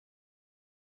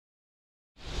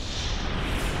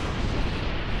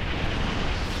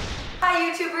Hi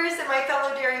YouTubers and my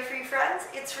fellow dairy-free friends,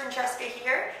 it's Francesca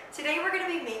here. Today we're going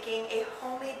to be making a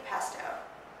homemade pesto.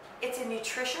 It's a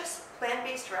nutritious,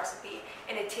 plant-based recipe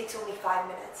and it takes only 5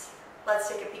 minutes. Let's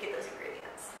take a peek at those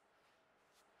ingredients.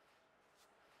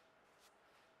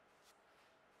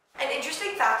 An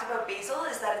interesting fact about basil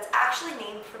is that it's actually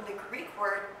named from the Greek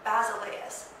word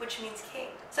basileus, which means king.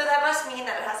 So that must mean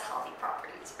that it has healthy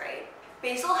properties, right?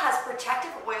 Basil has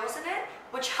protective oils in it,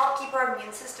 which help keep our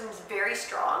immune systems very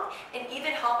strong and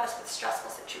even help us with stressful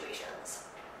situations.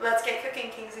 Let's get cooking,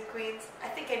 kings and queens. I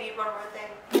think I need one more thing.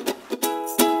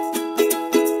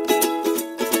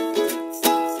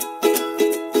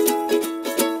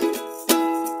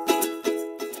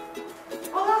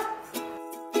 Voila!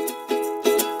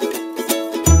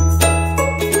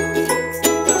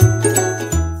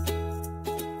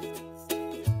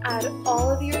 Add all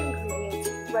of your ingredients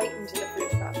right into the food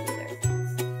processor.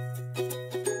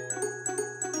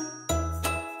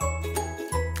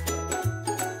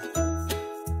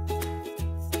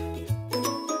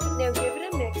 Now give it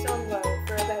a mix on low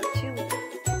for about 2 minutes.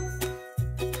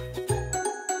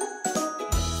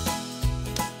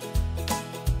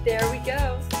 There we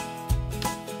go.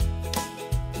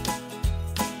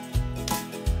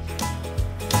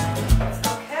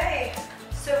 Okay,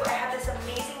 so I have this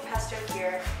amazing pesto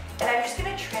here, and I'm just going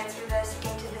to transfer this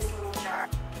into this little jar.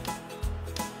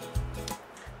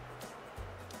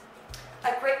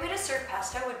 A great way to serve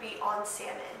pesto would be on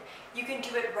salmon. You can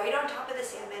do it right on top of the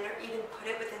salmon or even put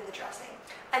it within the dressing.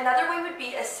 Another way would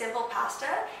be a simple pasta,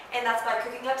 and that's by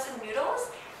cooking up some noodles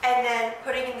and then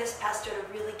putting in this pesto to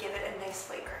really give it a nice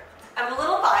flavor. I'm a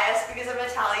little biased because I'm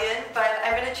Italian, but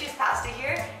I'm going to choose pasta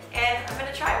here and I'm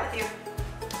going to try it with you.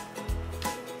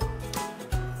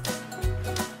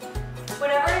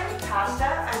 Whenever I make pasta,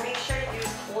 I make sure to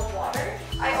use cold water.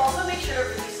 I also make sure to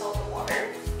really salt the water.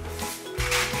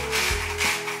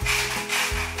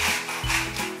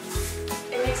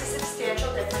 It makes a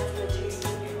substantial difference in the taste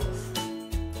of the noodles.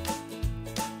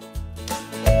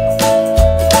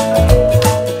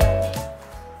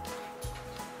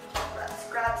 Let's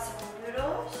grab some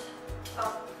noodles.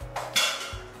 Oh,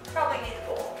 probably need a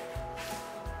bowl.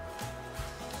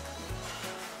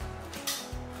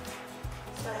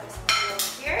 So I have some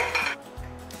noodles here.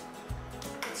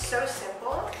 It's so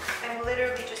simple. I'm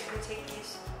literally just going to take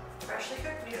these freshly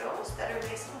cooked noodles that are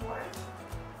nice and warm.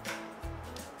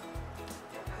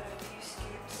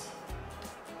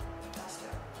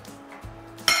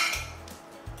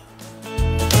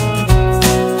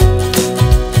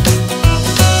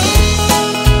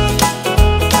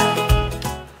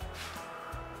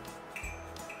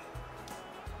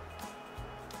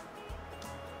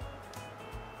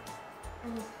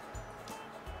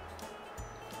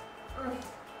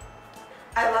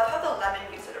 I love how the lemon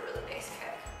gives it a really nice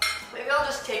kick. Maybe I'll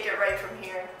just take it right from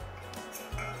here.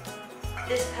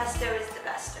 This pesto is the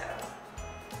besto.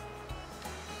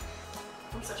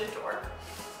 I'm such a dork.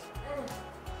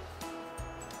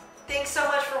 Thanks so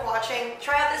much for watching.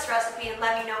 Try out this recipe and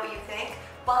let me know what you think.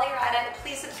 While you're at it,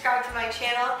 please subscribe to my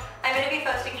channel. I'm going to be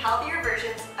posting healthier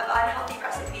versions of unhealthy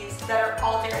recipes that are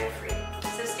all dairy free,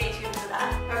 so stay tuned for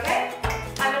that.